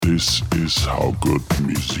This is how good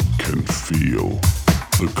music can feel.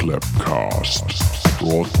 The Clapcast,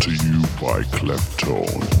 brought to you by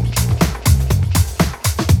Claptone.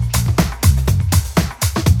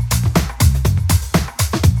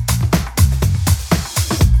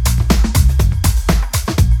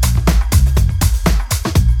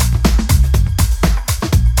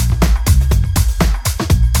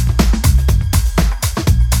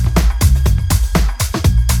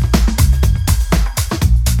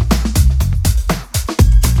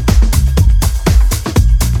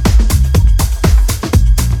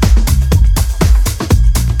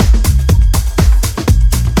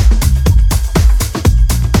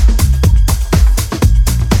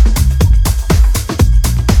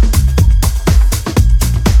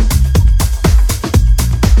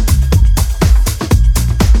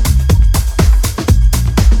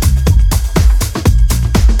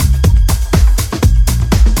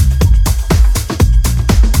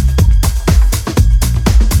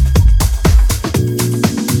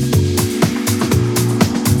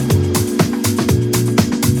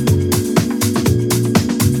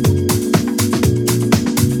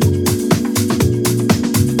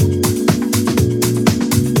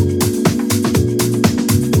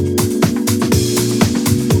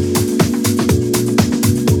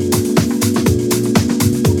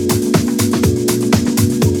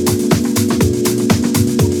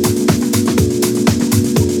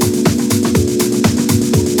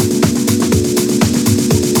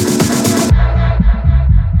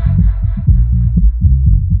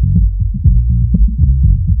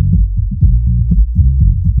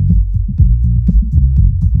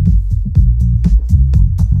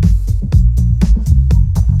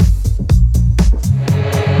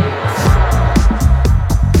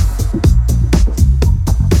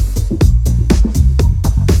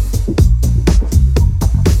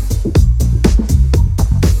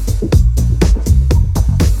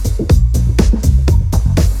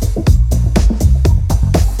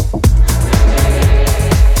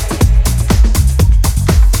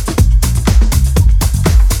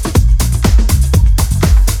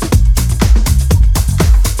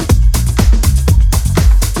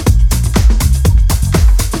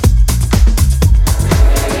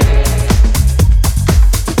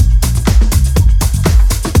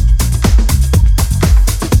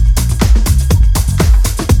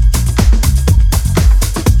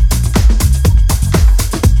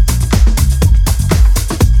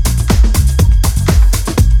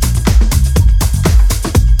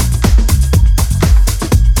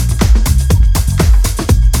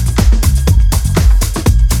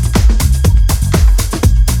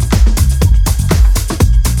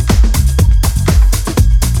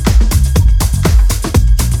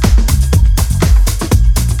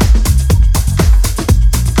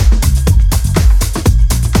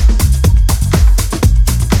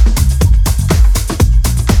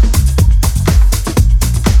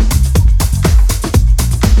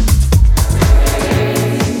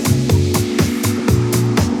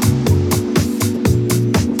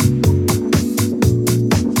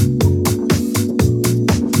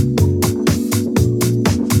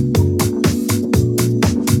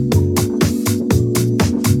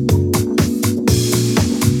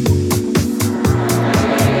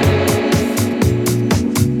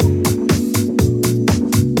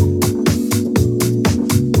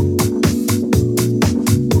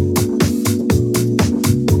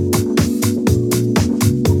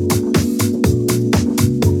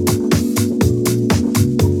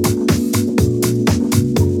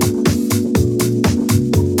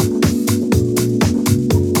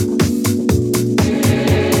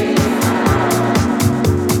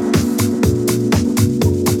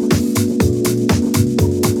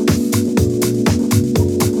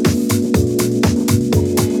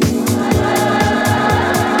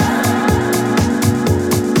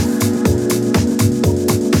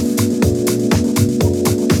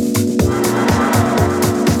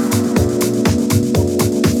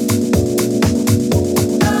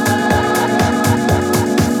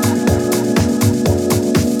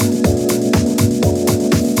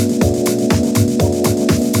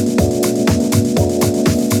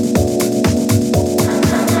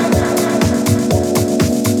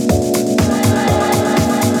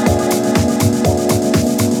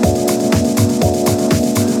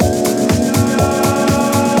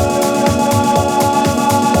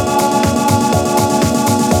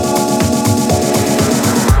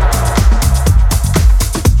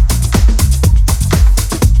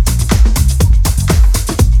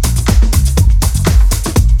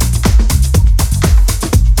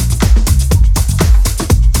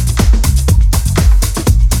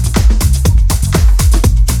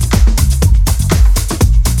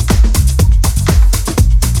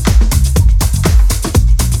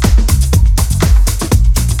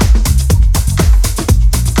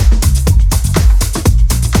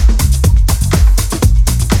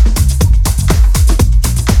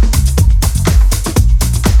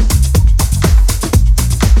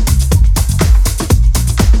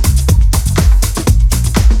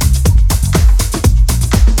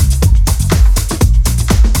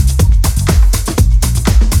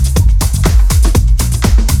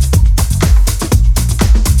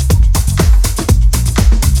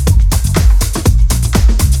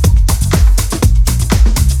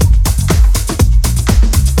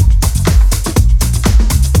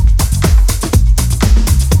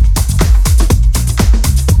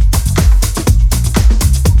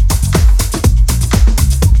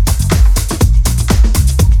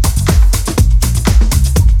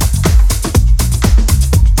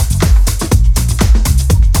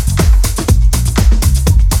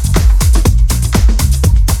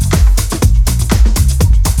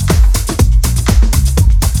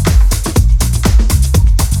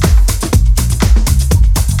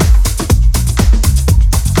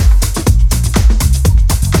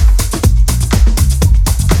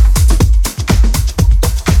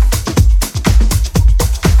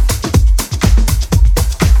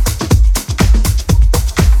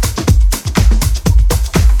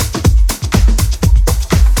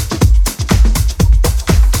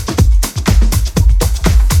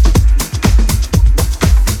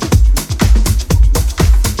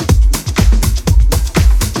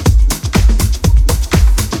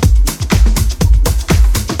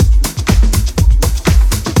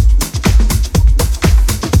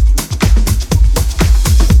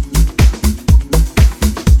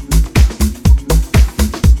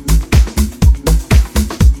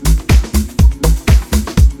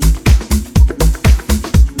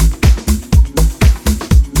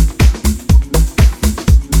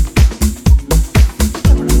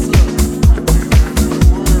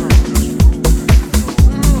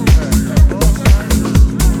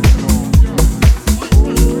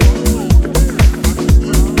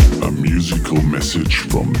 musical message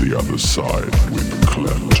from the other side with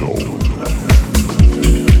Kleptone.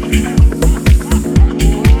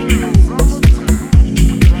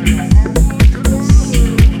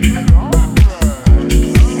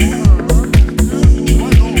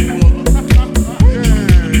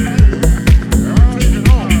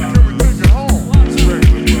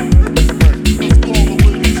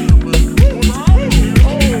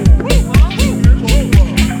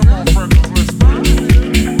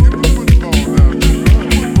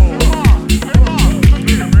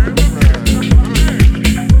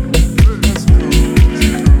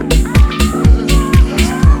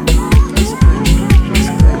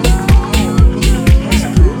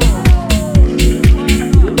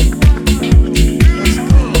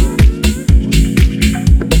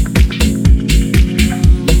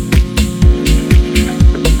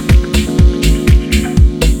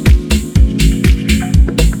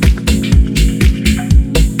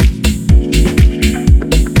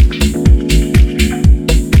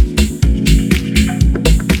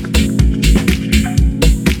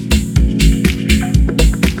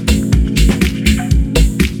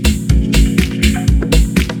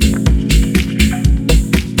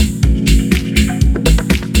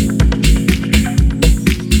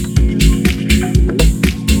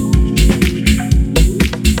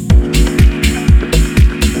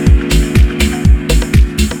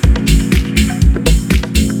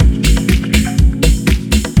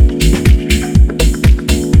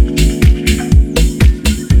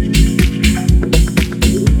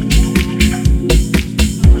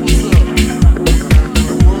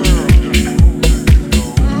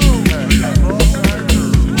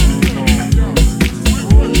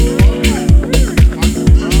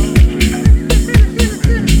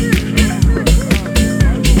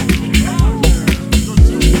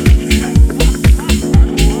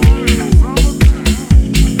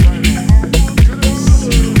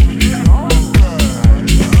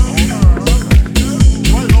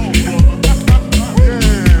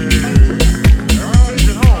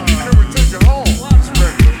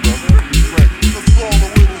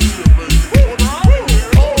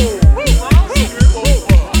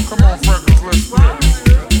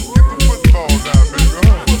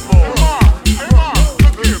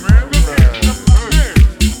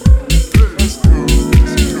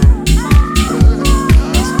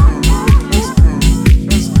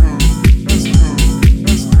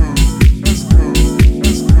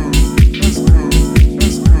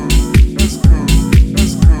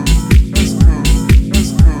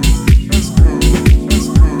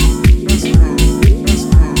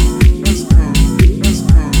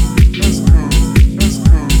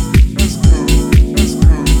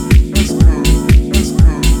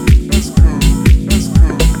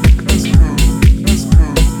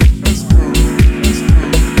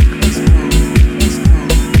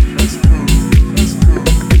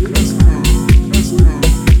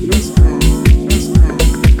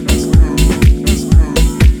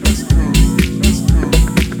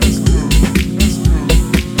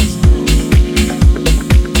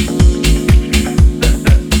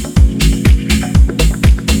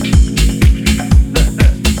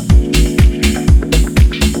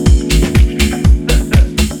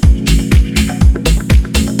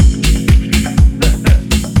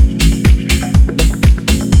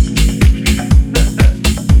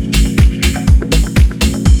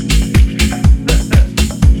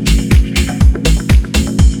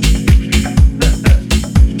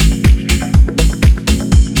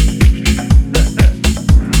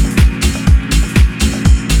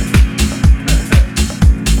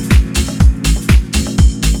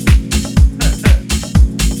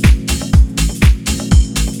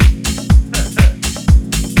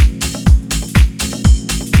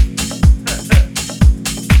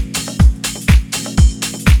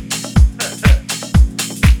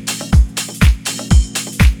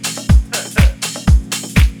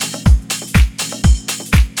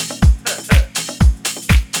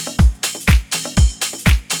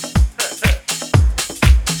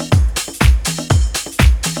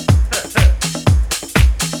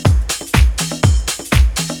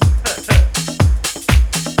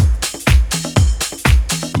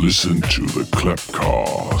 Listen to the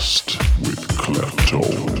Klepcast with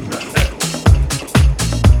Kleptone.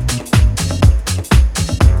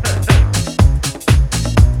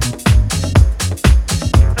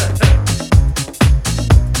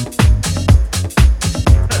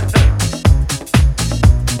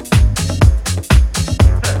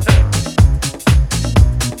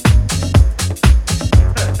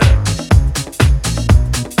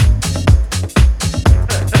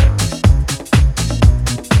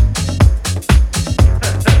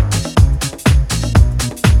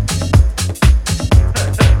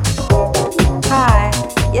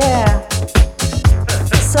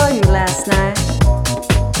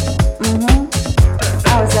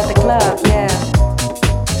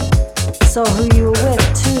 saw who you were with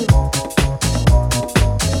too.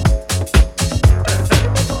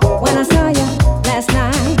 When I saw you last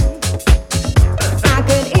night, I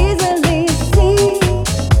could easily see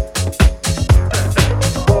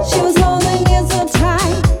she was holding you so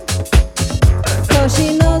tight, 'cause she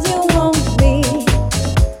knows you won't be.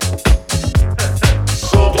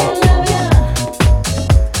 She can love you.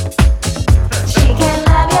 She can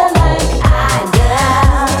love you like I do.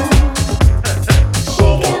 She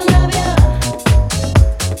can love you.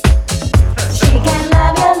 She can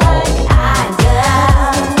love you like I do.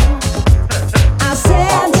 I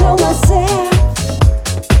said to myself,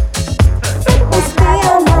 it must be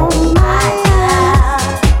a romance.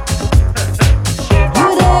 You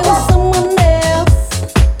there with someone else.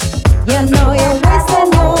 You know you're wasting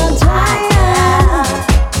your time.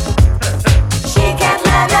 She can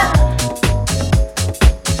love you.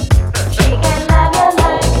 She can love you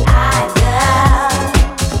like I do.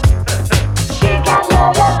 She can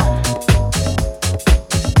love you.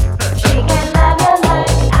 She can love you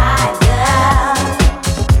like I do.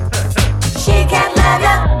 She can love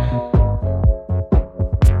you.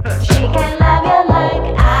 She can love you like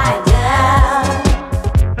I do.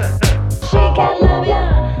 She can love you.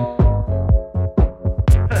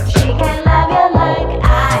 She can love you like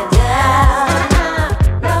I do.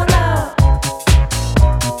 No, no.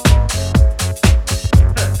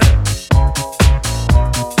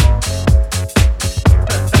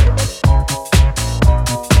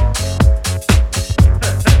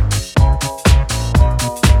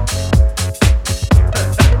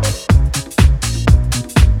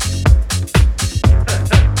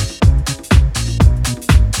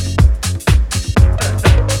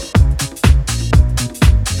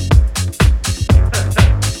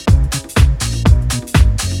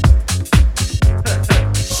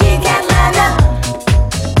 She can love you.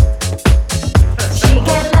 She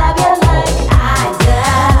can love you like I do.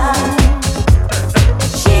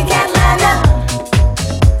 She can love you.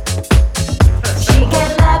 She can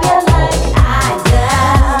love you like I do.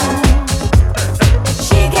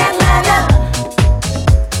 She can love you.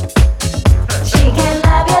 She can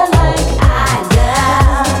love you like I do.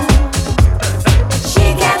 She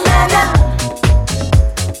can love you.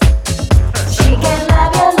 She can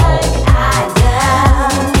love you like I do.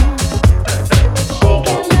 She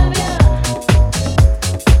can love you.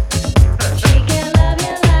 She can love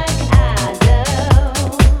you like I do.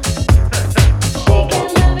 She can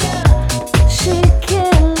love you. She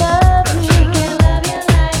can love you. She can love you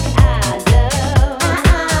like I do.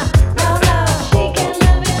 No, no. She can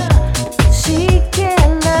love you. She can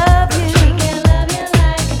love you. She can love you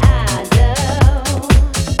like I do.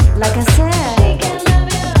 Like I said, she can love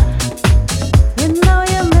you. You know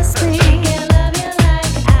you miss me. She can love you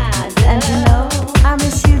like I do. And you know I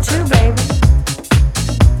miss you too, baby.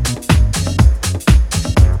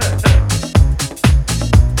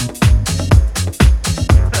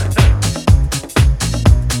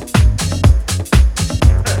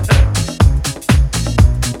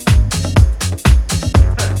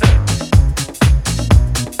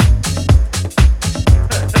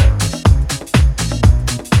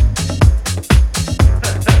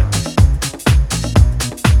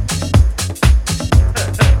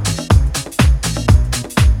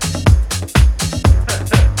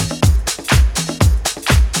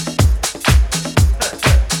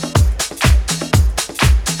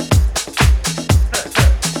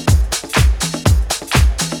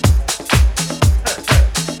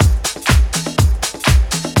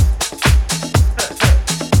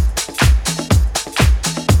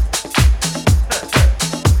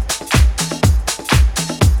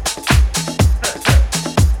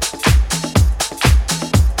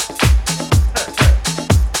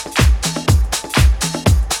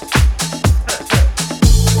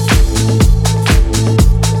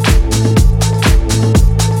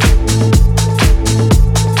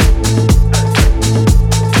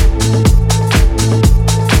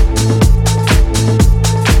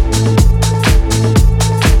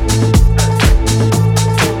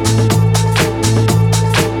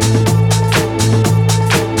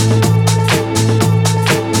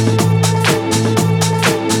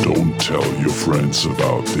 Don't tell your friends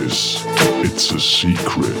about this. It's a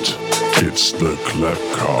secret. It's the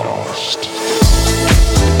Klepcast.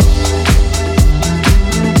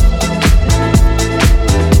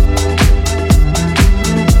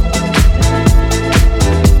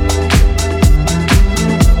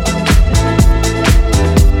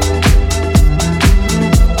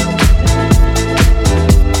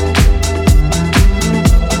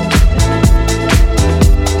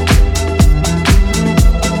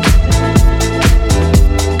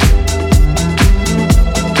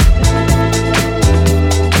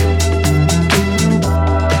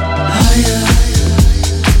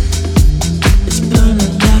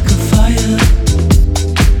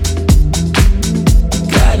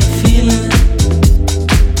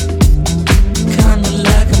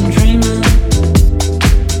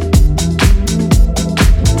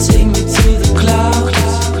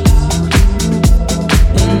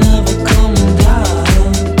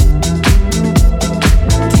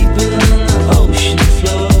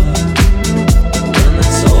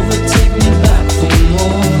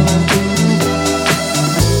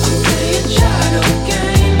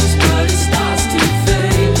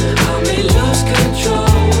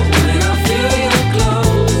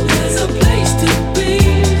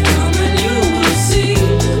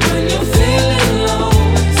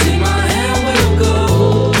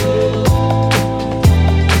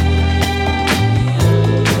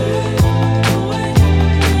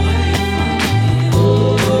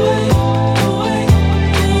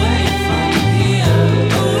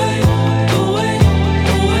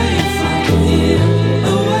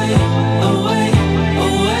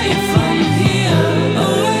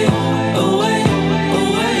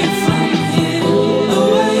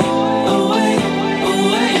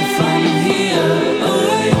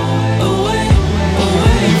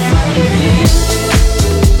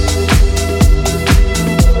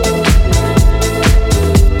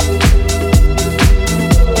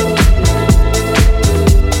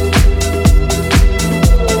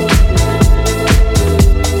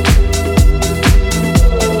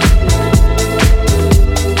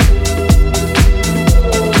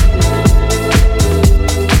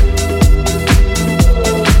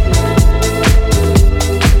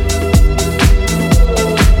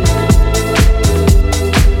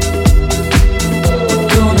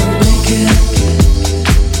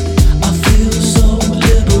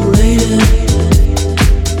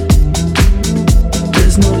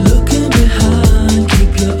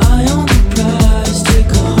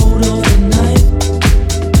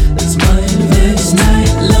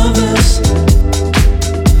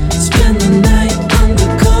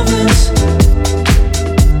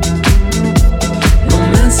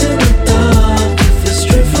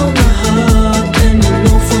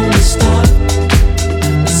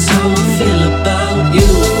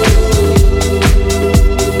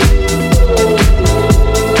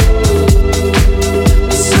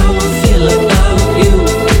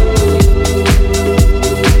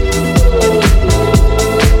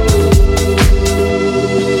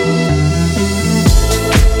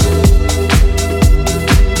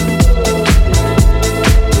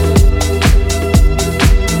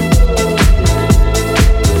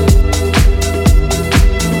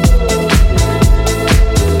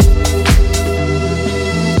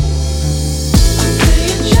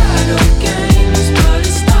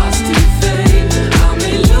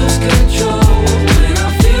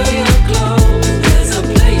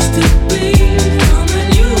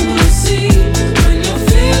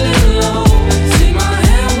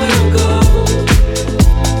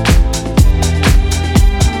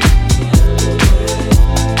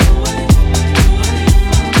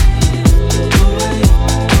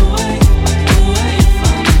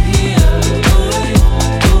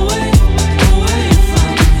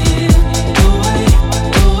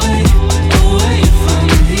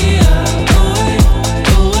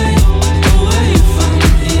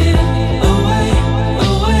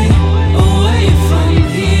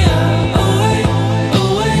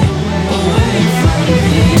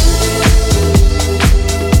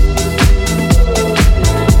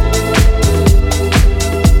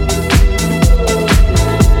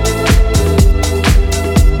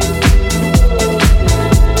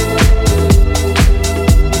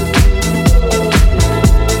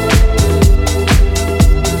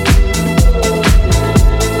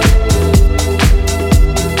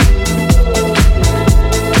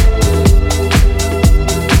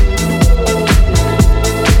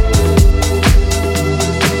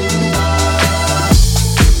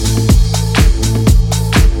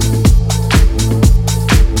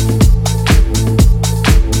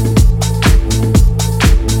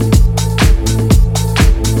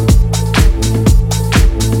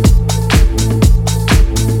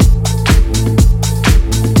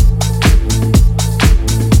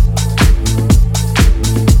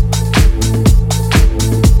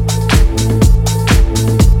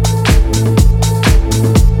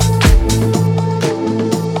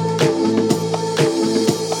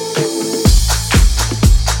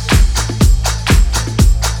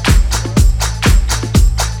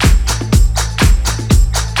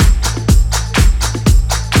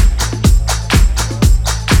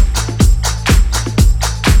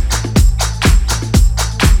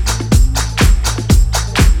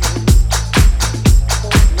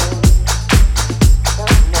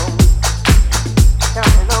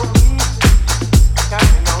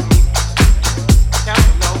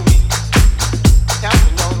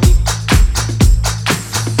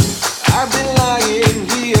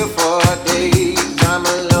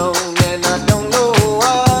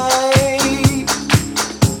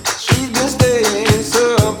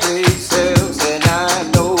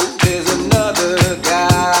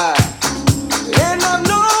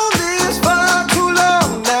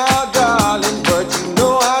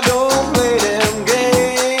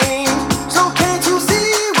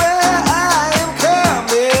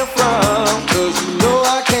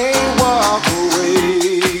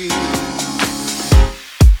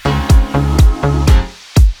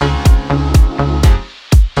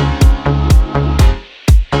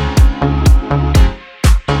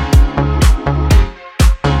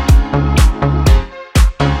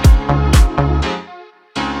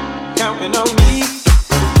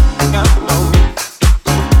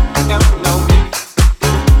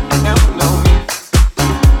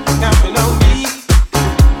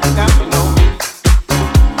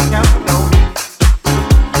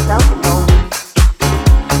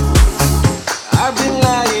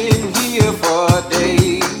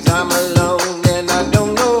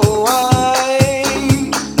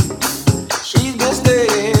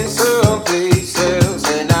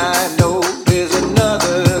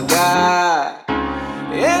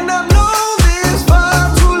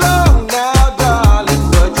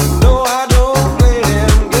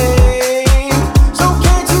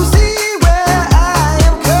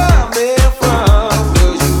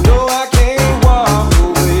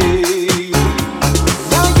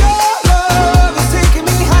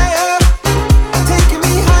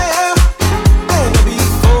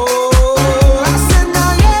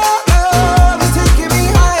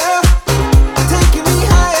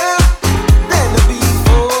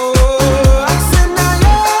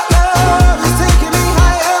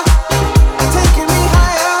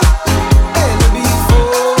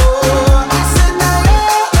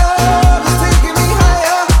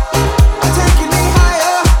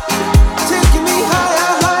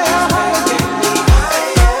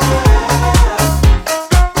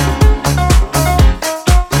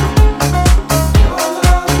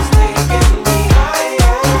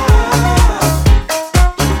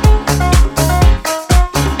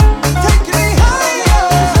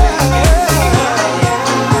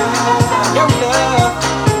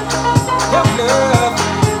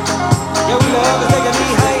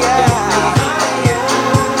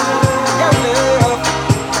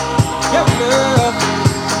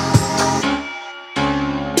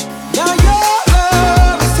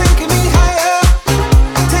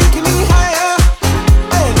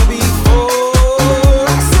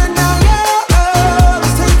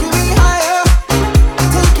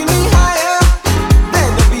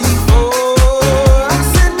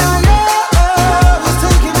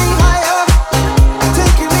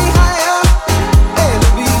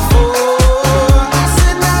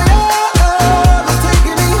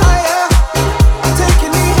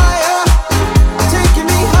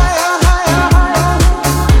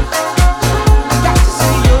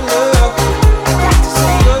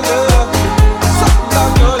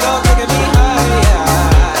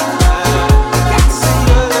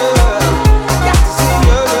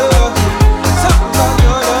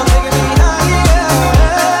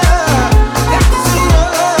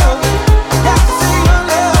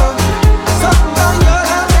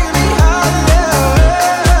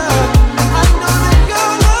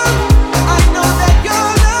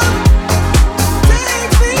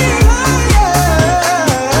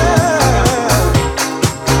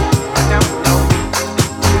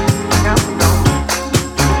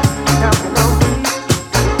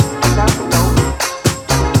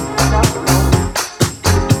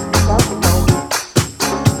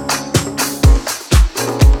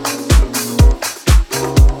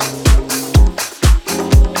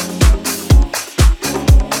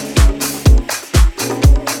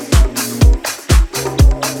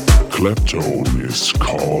 Kleptone is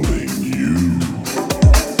calling you.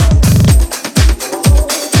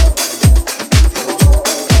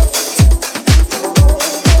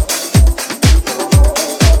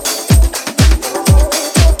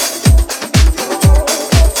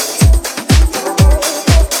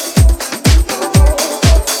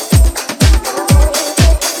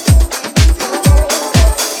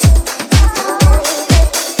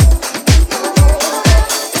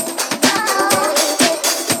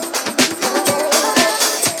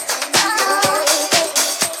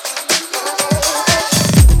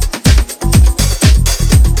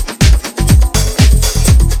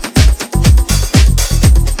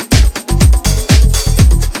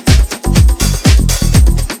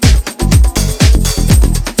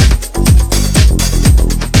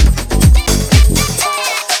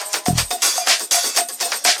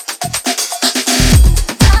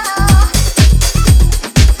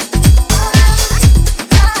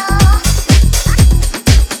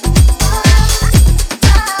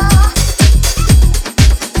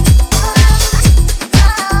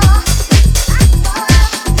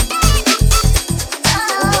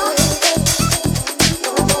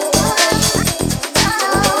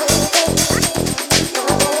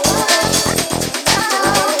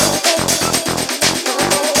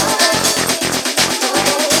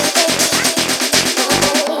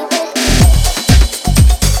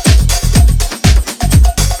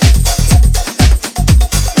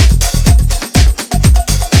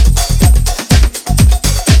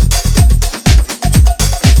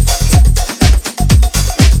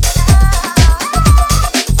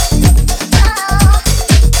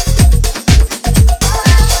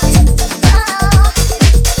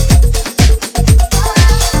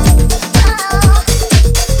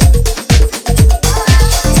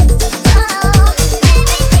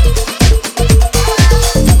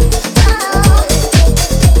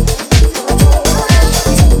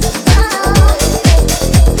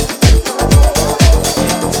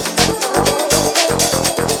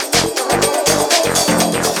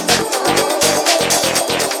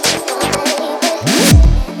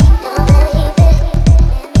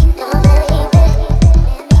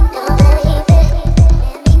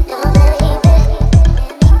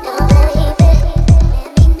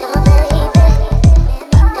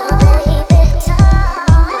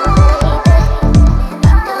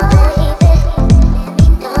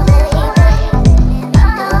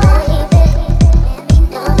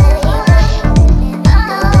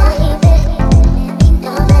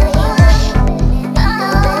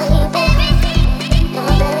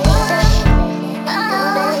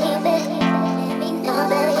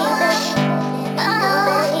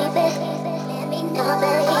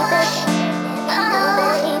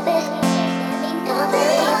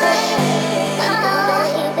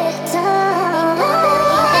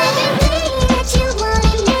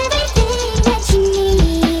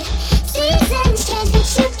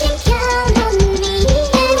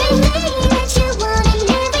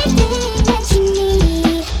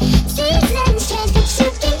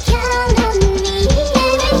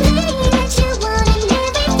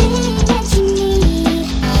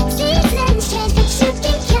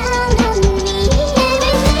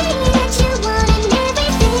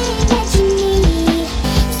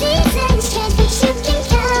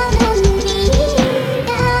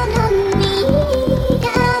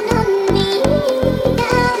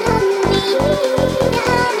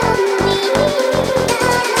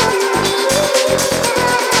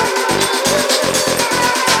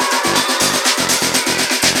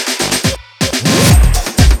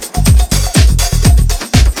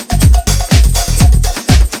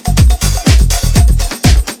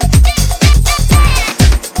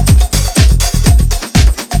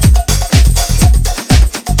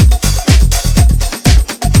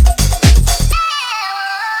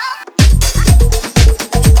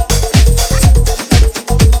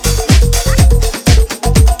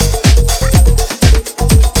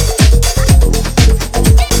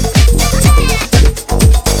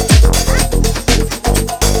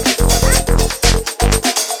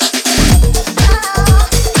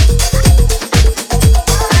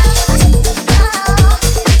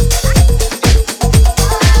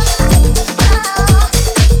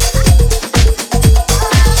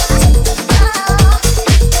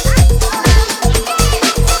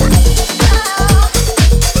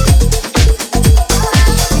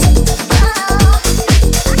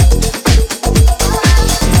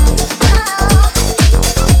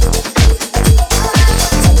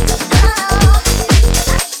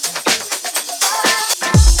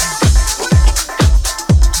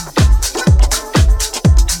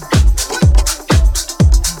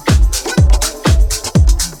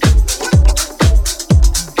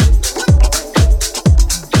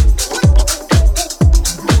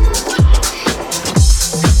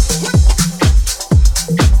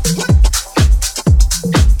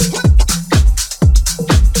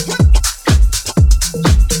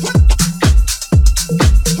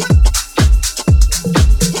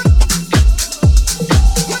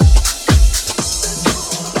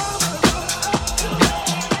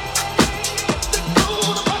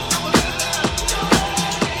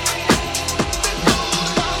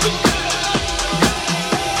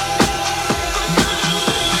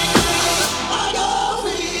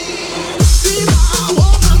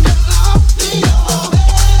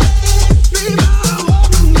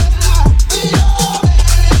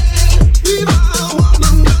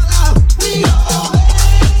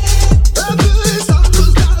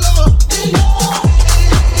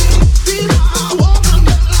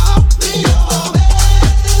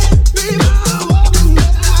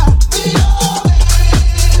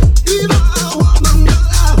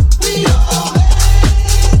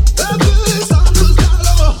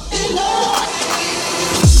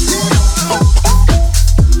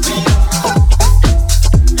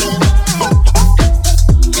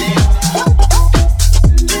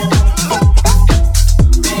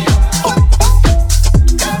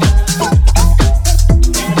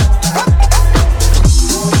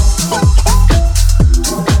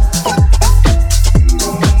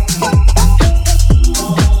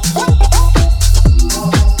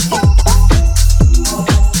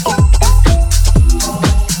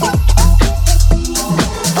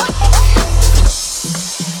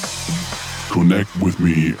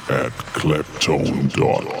 at kleptone.com.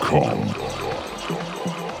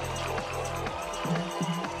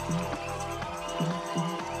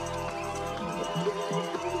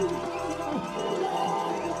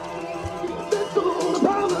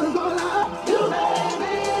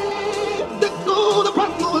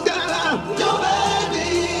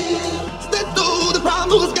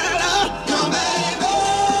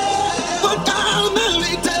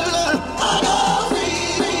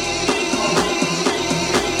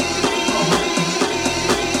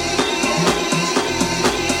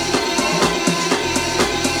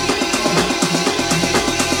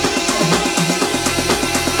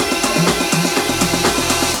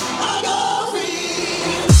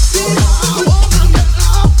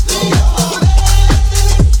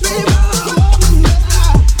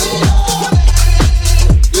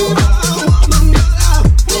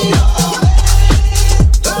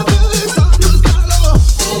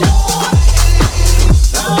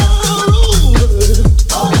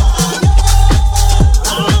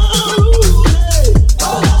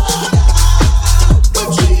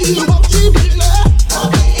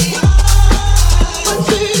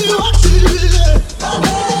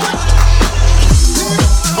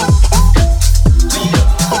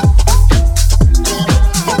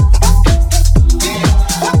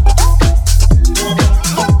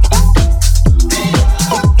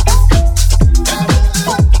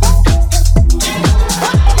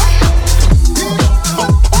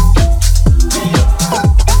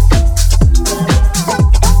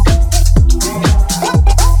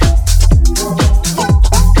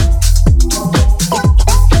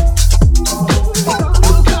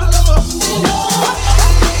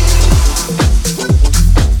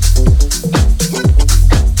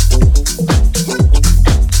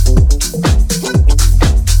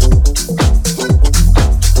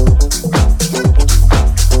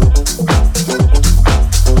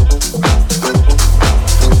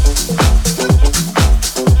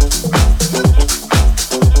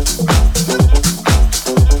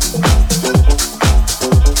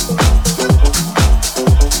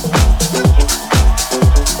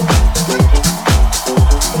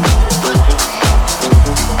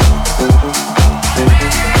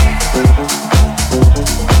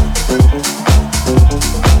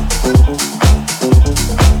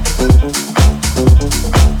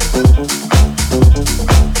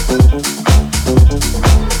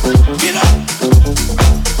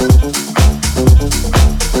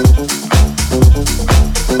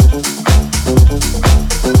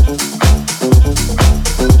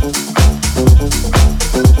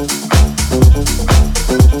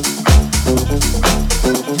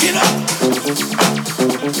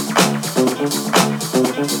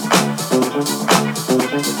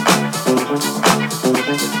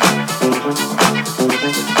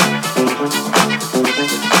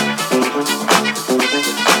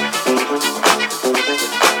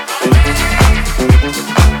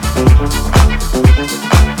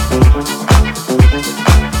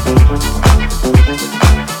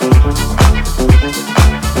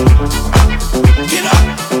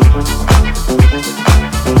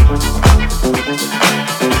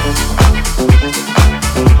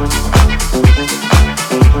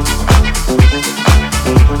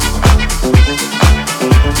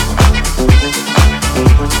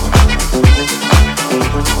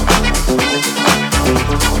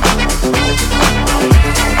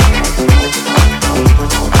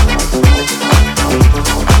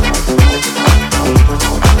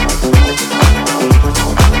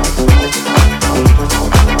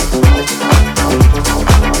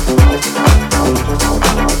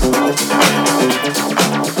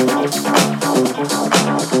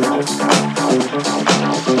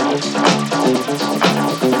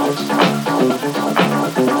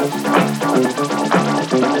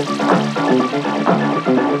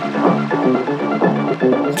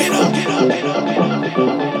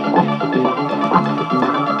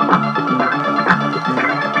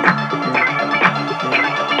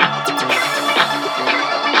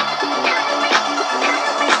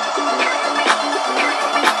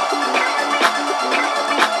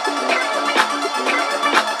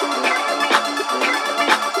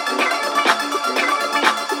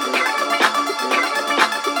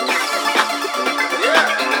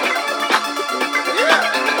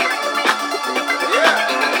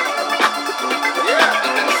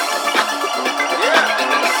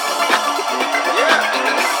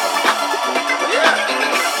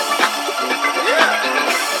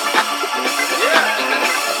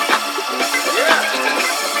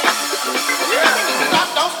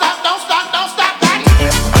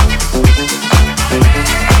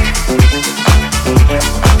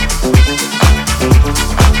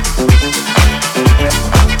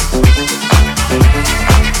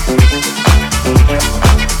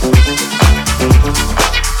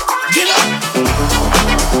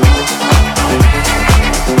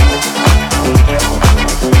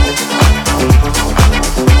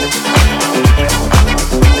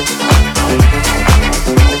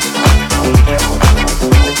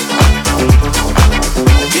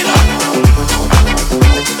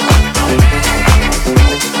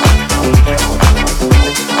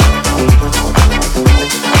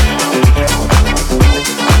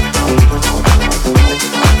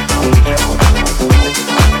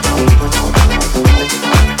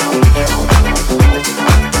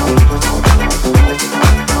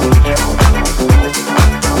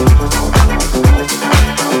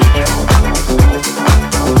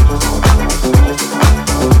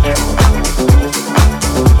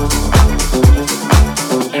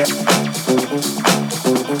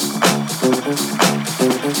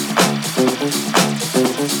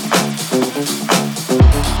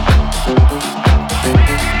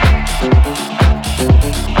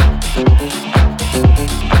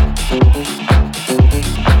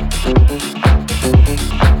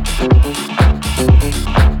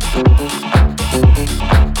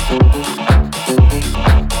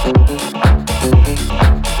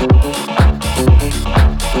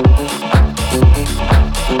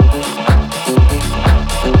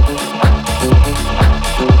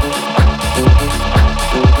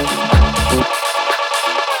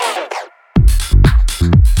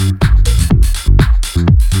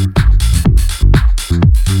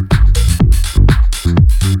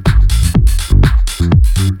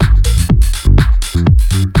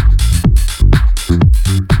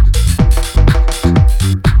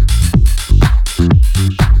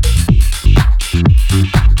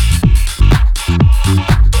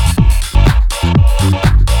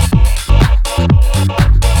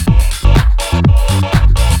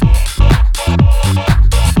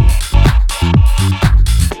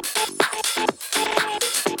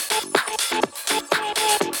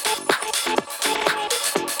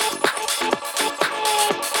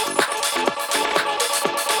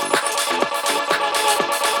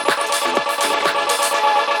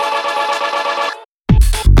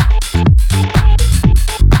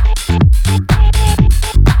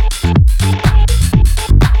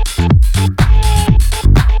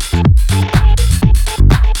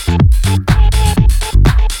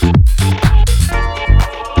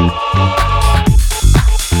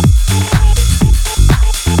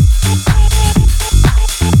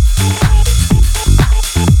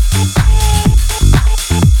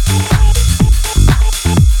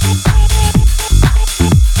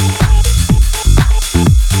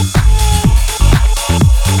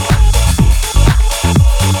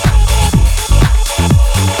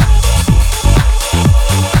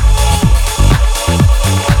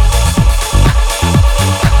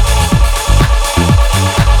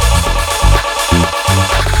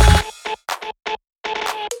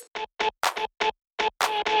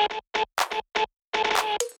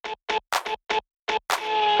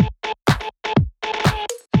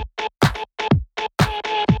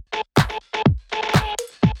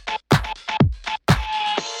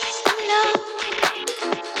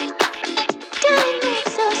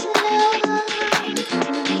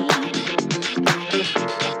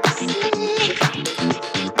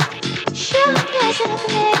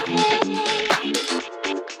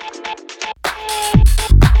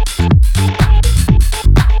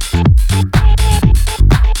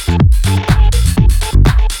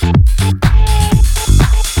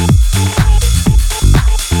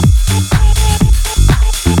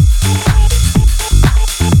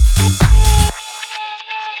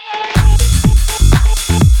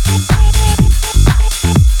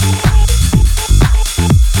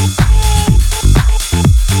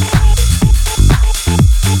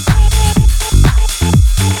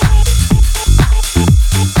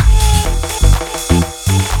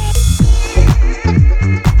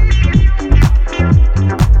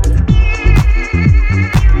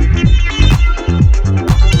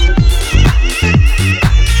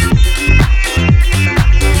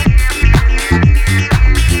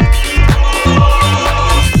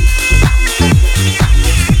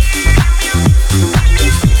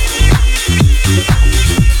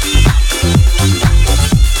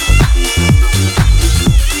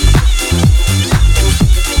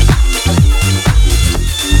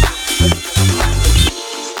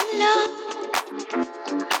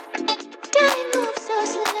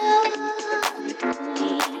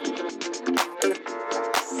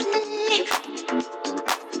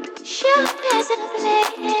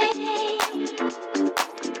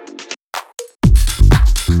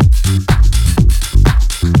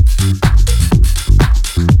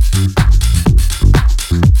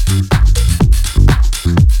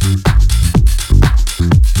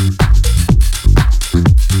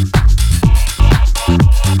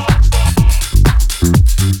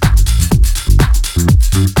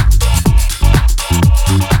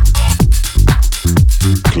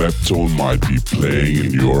 Claptone might be playing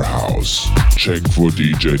in your house. Check for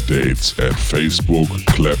DJ dates at Facebook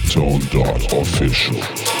claptone.official.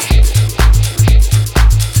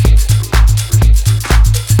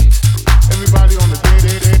 Everybody on the day.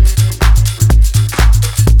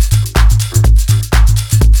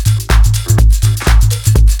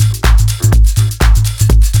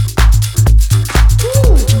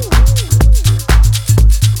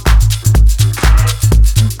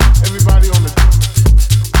 Everybody on the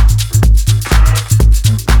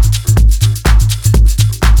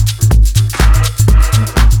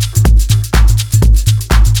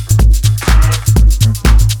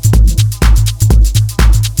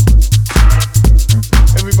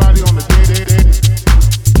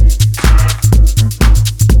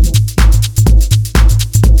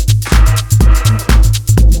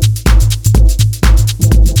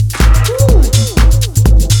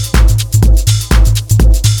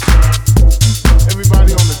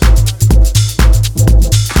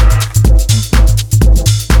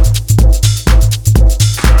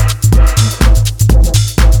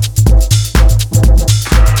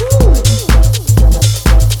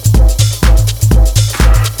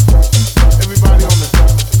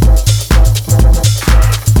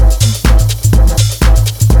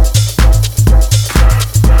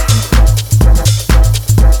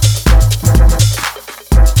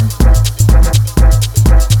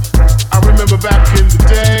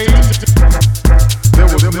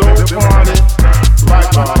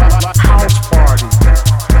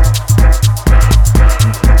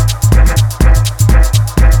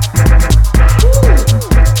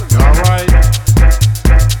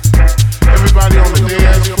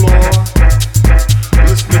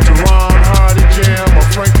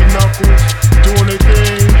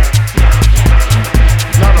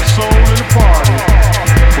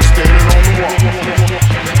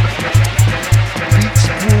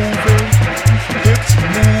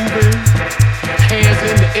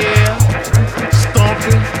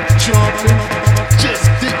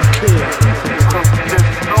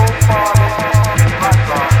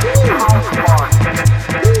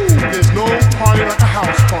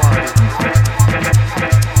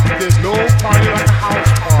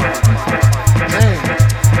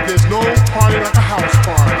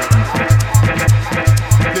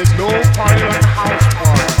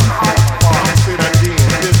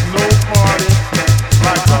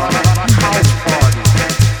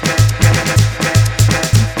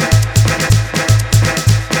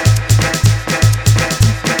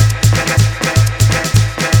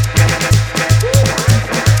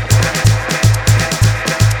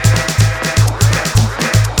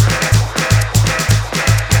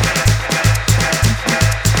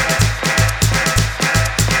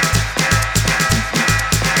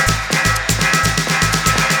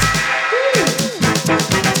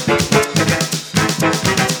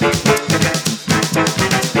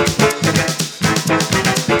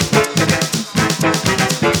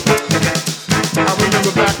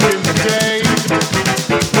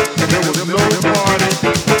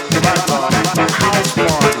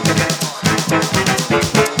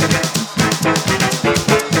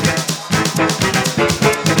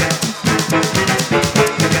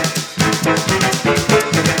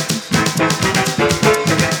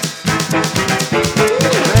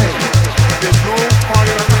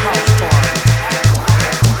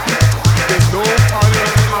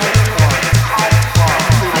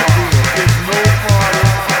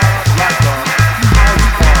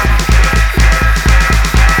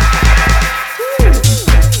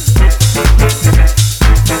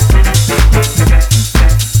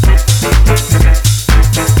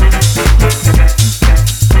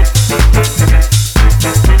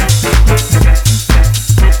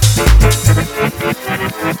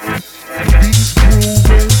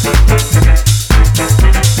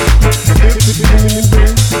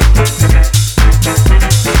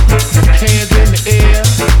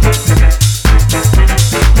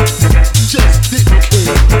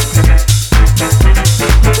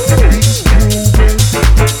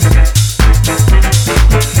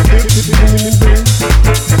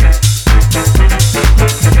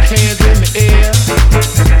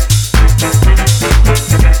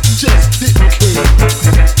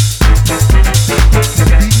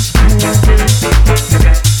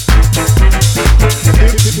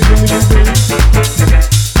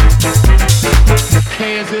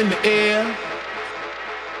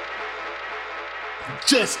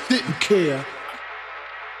care.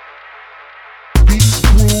 Beats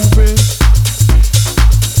grooving,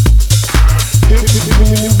 hips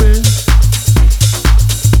moving,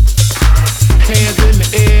 hands in the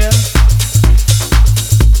air.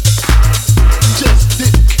 Just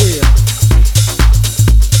didn't care.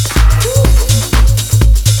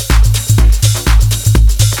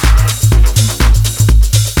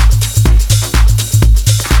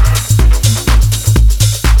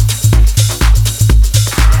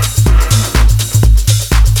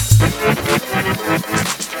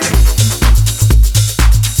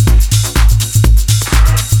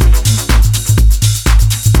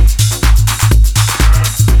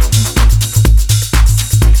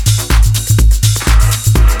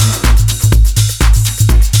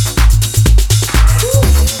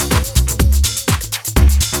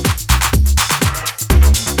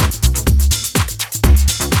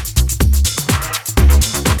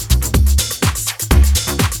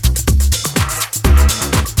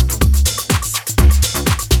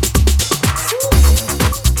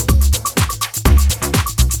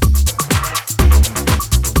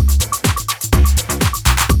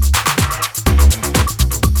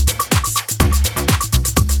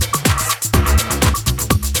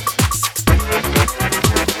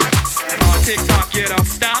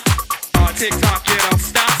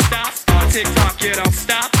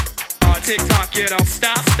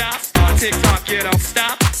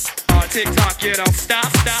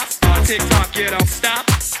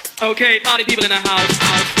 Okay, party people in the house.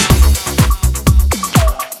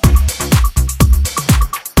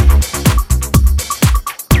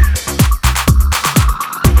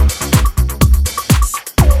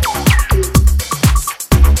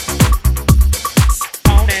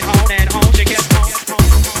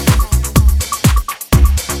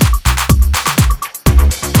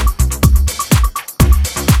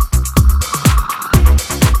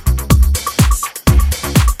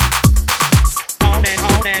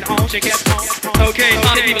 Okay,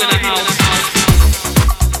 party people in the house.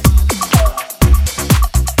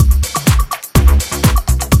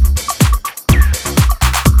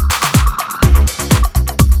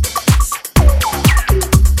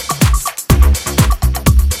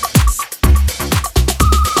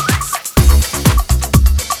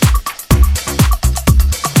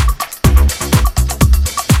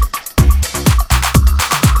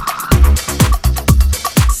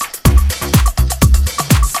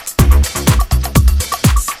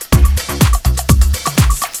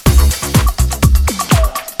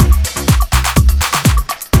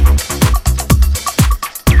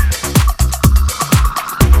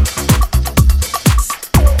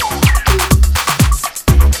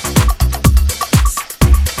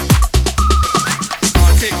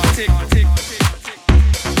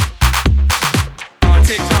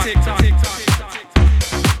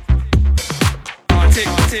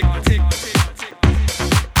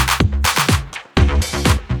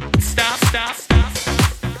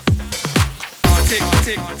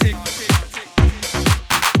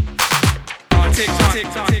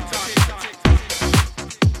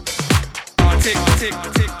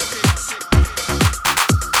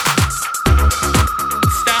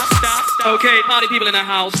 Okay, party people in the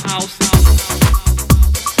house.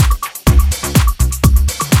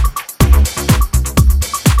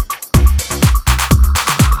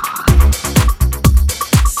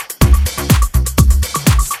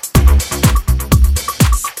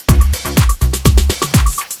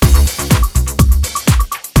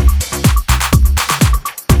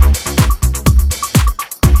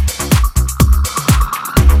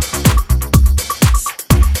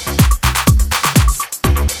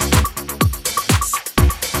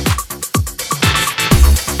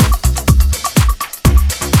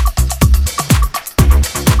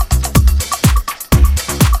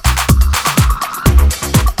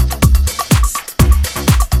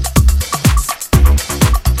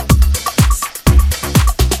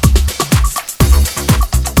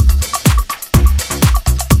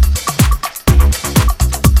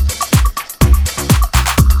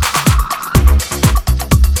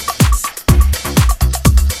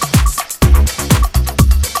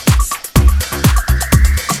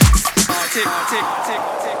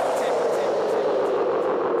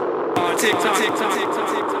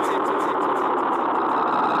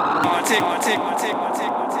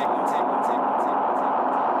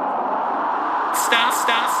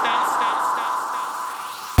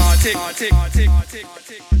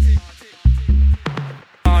 Stop.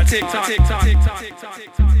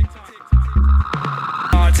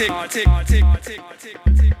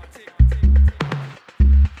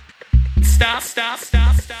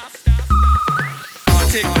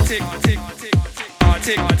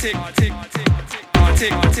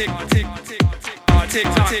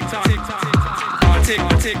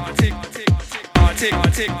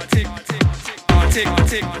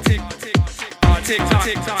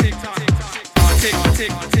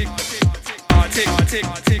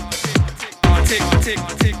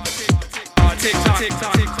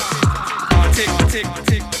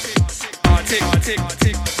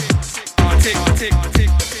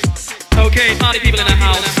 Okay, party people in the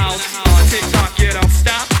house. Tick tock, get up,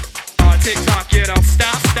 stop. Tick tock, get up,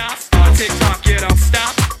 stop, stop. Tick tock, get up,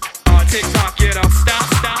 stop. Tick tock, get up, stop,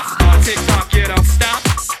 stop. Tick tock, get up, stop.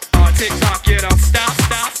 Tick tock, get up, stop,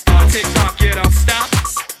 stop. Tick tock, get up, stop.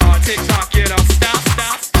 Tick tock, get up, stop,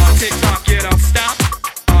 stop. Tick tock, get up, stop.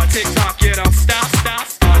 Tick tock, get up, stop, stop.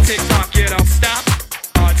 Tick tock, get up, stop.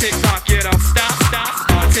 Tick tock, get up, stop, stop.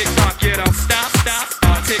 Tick tock, get up, stop, stop.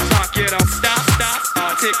 Tick tock, get up, stop, stop.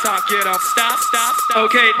 Tick tock, get up, stop, stop.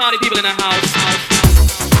 Okay, party people in the house.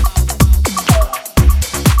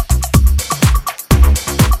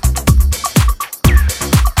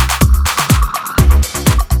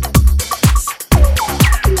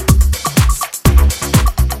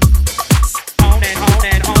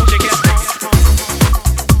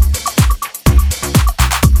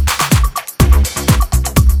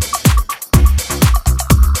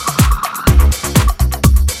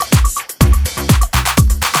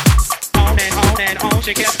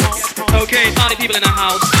 Okay, party people in the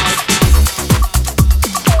house.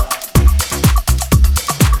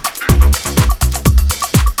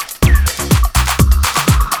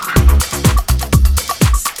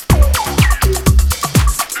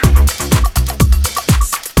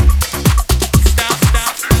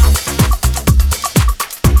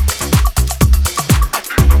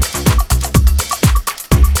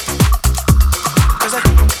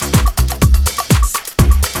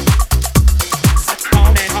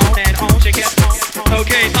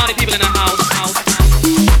 Okay, party people in the house.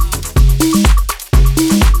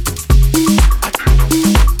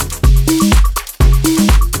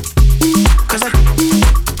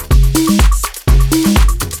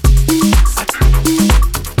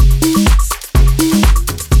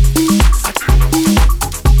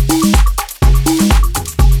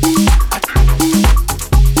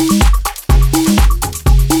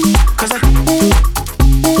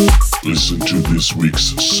 Listen to this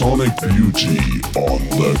week's Sonic Beauty on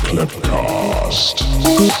the Klepcast.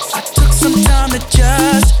 I took some time to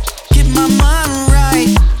just get my mind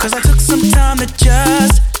right. Cause I took some time to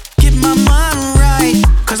just get my mind right.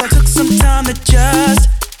 Cause I took some time to just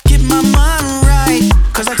get my mind right.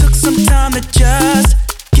 Cause I took some time to just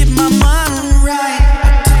get my mind right.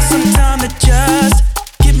 I took some time to just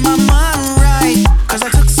get my mind right. Cause I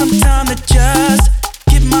took some time to just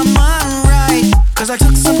get my mind right. Cause I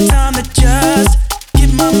took some time to just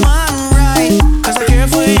get my mind right. Cause I care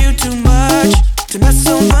for you too much to mess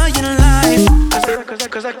over your life.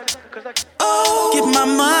 Oh, get my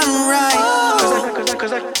mind right.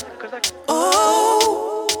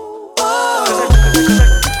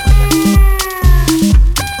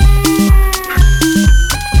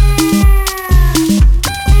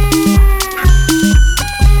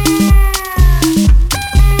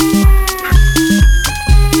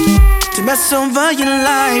 To mess over your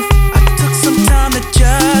life. I took some time to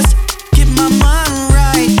just get my mind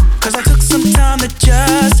right. Cause I took some time to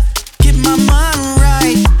just get my mind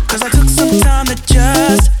right. Cause I took some time to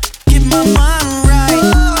just get my mind right.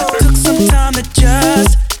 I took some time to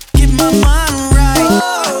just get my mind right.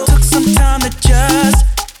 I took some time to just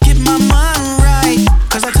get my mind right.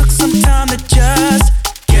 Cause I took some time to just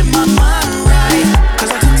get my mind right.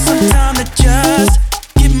 Cause I took some time to just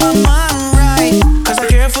get my mind right. Cause I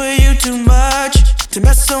care for you too much to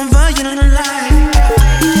mess over your life.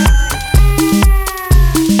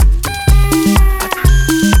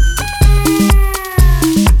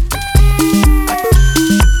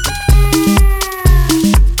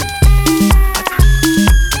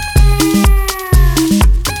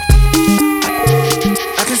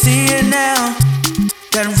 I can see it now,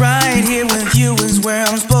 that right here with you is where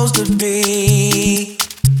I'm supposed to be.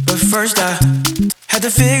 But first I had to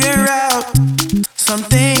figure out some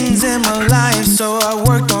things in my life, so I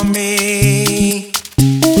worked on me.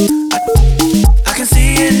 I can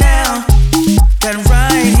see it now, that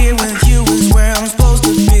right here with you is where I'm supposed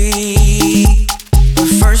to be. But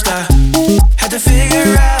first I had to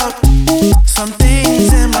figure out some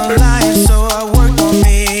things in my life, so I worked on me.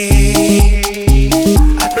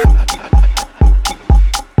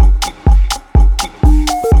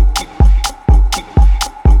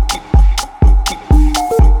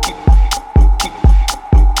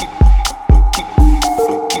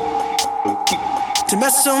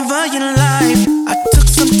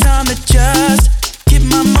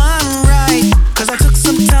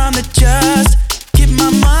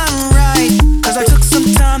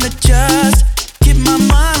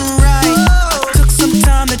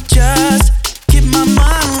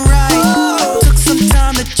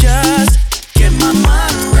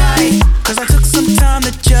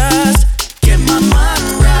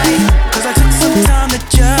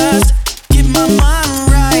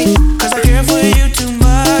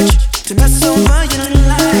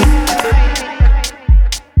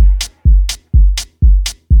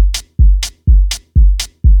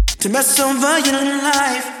 to mess over your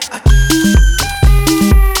life.